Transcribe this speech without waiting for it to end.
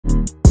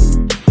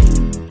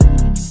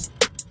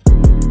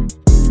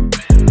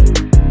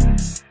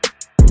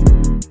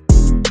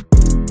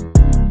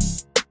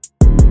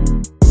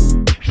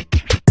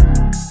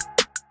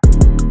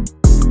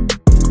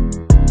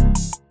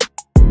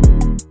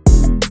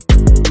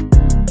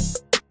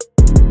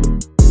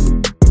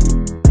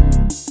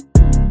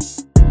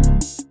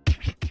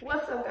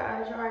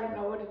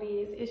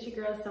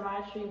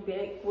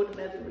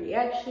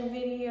reaction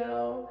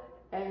video.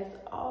 As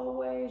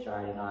always, you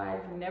already know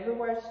I've never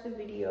watched the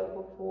video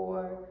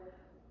before.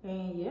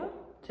 And yeah,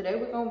 today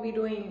we're gonna be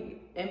doing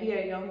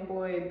NBA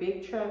YoungBoy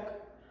Big Truck.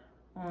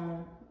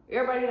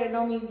 Everybody that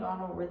know me know I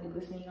don't really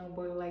listen to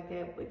YoungBoy like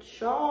that, but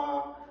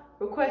y'all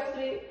requested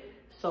it,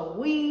 so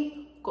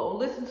we gonna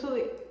listen to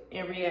it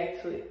and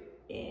react to it,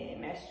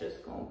 and that's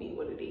just gonna be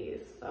what it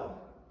is. So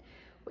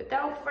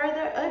without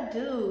further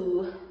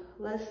ado,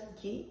 let's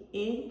get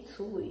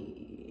into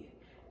it.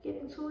 Yeah.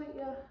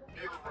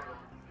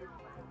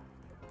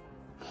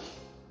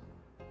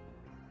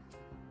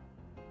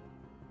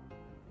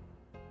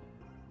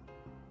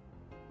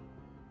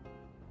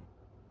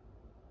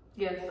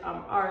 Yes,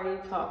 I'm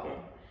already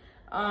talking.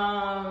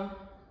 Has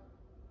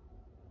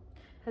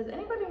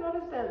anybody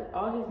noticed that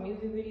all his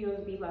music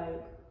videos be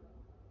like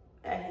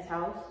at his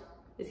house?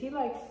 Is he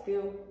like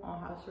still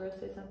on house arrest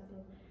or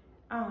something?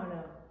 I don't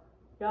know.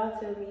 Y'all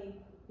tell me,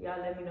 y'all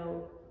let me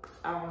know.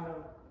 I don't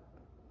know.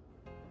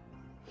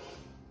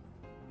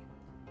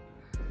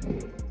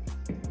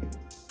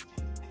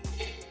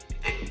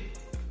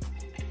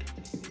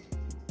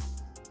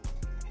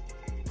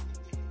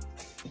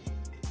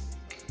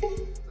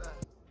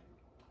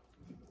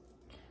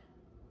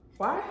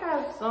 Why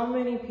have so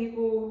many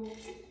people,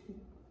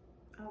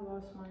 I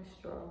lost my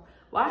straw.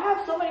 Why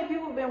have so many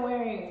people been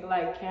wearing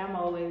like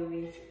camo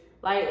lately?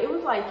 Like it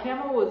was like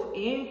camo was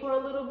in for a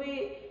little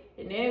bit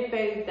and then it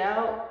phased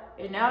out.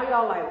 And now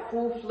y'all like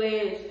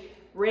full-fledged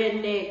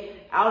redneck,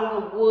 out in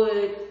the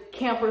woods,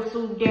 camper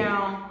suit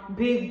down,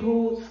 big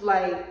boots,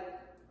 like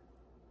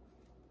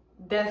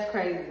that's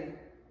crazy.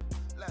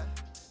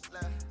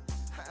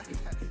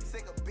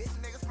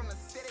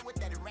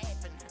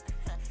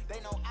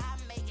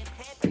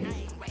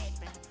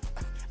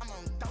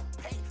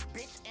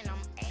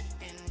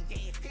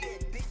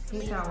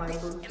 He sound like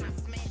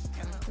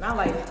Boosie. Not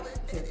like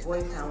his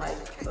voice sound like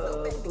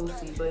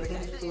Boosie, but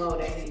his flow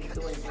that he's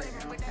doing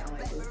right now sound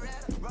like Boosie.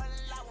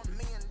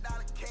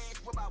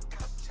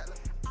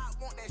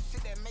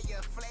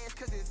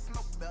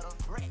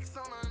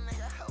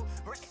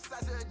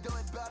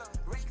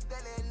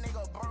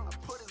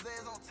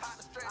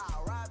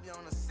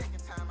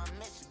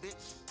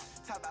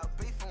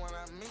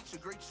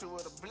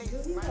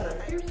 Does he have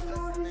a piercing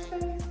on his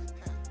face?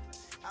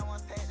 I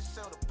once had to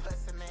show the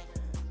pussy nigga.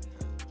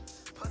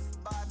 Pussy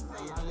boss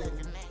say you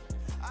looking nigga.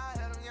 I had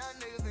them young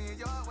niggas in your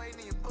yard waiting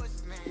in your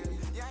bushes, nigga.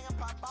 You ain't gonna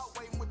pop out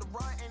waiting with the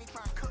run and he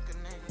tryna cook a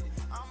nigga.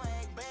 I'ma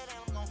act bad and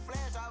I'm gonna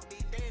flash off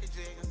these dirty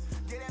jiggers.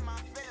 Get in my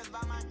feelings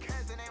by my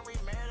cousin and we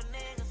married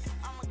niggas.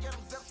 I'ma get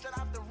him zip straight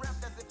off the rip,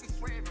 that's if he's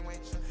swerving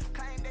with you.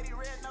 Claim that he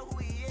real, know who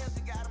he is,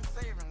 he got him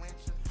saving with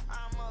you.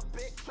 I'm a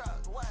big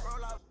truck, what?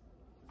 Roll up.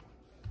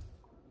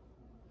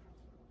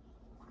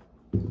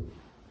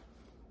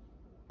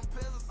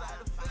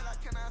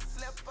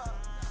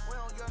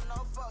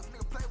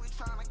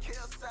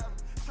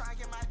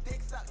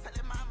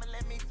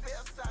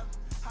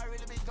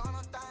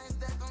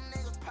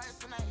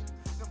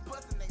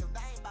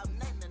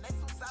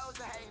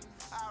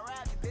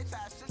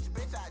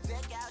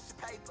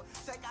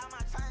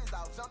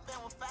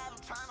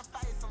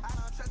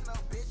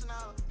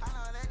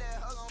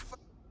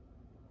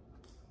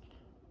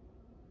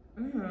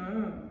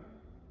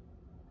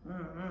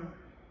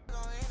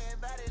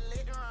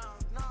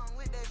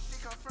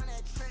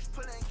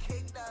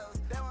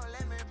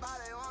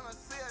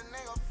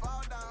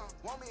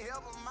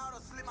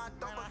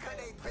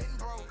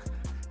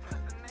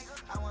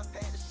 I once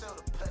had to show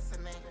the pussy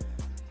nigga.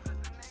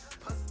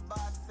 Pussy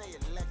boss say you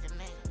looking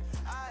nigga.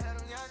 I had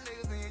them young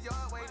niggas in your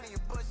yard waiting in your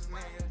bushes,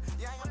 nigga.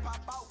 You ain't gonna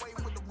pop out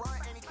waiting with the run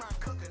and he tryna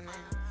cook a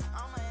nigga.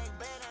 I'ma act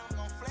bad and I'm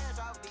gonna flash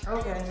off these.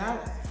 Okay,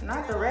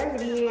 not the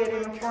raggedy head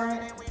in the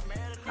front.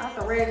 Not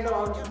the red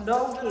dog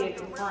head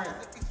in front.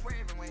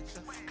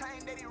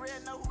 Claim that he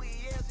real, know who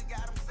he is, you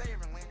got him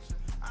saving with you.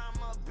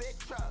 I'm a big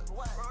truck,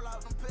 what? Roll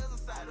out them pills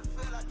inside the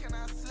field, I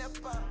cannot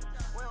slip up.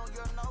 We don't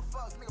give no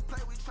fucks, nigga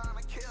play, we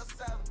tryna kill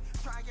something.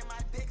 Tryna get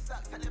my dick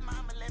sucked, tell his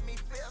mama let me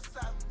feel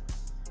something.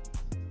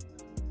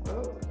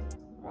 Well,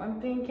 one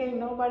thing can't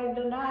nobody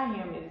deny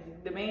him is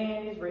the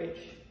man is rich.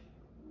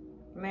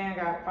 The man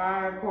got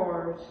 5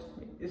 cars,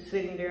 is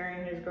sitting there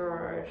in his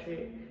garage,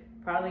 shit.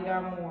 Probably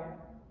got more.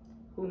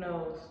 Who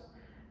knows?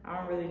 I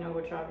don't really know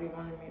what y'all be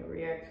wanting me to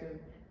react to.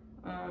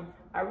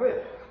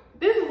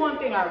 This is one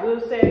thing I will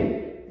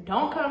say.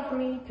 Don't come for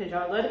me, because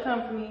y'all let it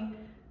come for me.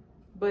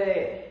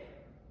 But,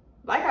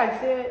 like I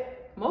said,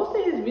 most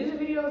of his music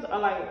videos are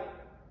like,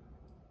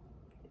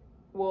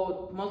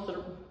 well, most of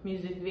the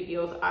music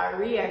videos I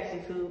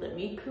reacted to, let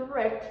me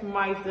correct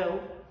myself.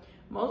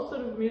 Most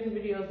of the music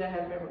videos that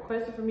have been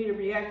requested for me to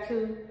react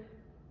to,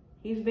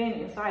 he's been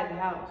inside the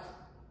house.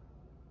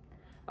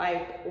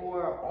 Like,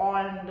 or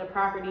on the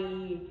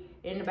property,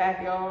 in the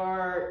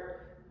backyard,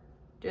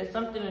 just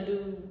something to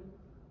do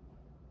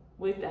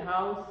with the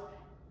house.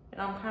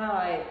 And I'm kind of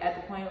like at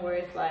the point where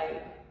it's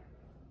like,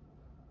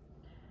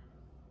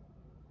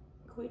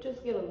 could we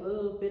just get a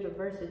little bit of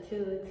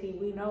versatility?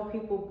 We know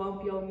people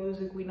bump your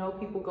music, we know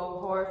people go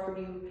hard for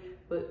you,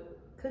 but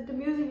could the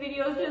music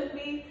videos just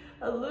be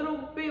a little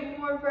bit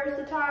more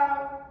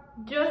versatile,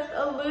 just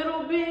a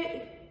little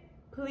bit,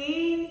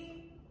 please.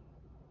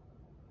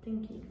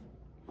 Thank you.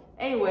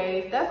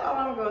 Anyways, that's all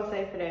I'm gonna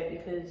say for that,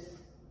 because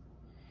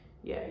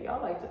yeah,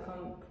 y'all like to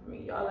come for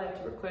me. Y'all like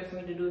to request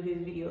me to do his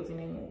videos and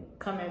then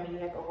come at me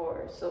like a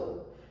whore.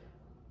 So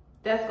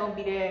that's gonna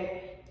be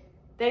that.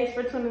 Thanks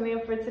for tuning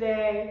in for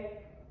today.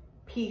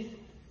 Peace.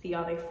 See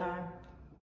y'all next time.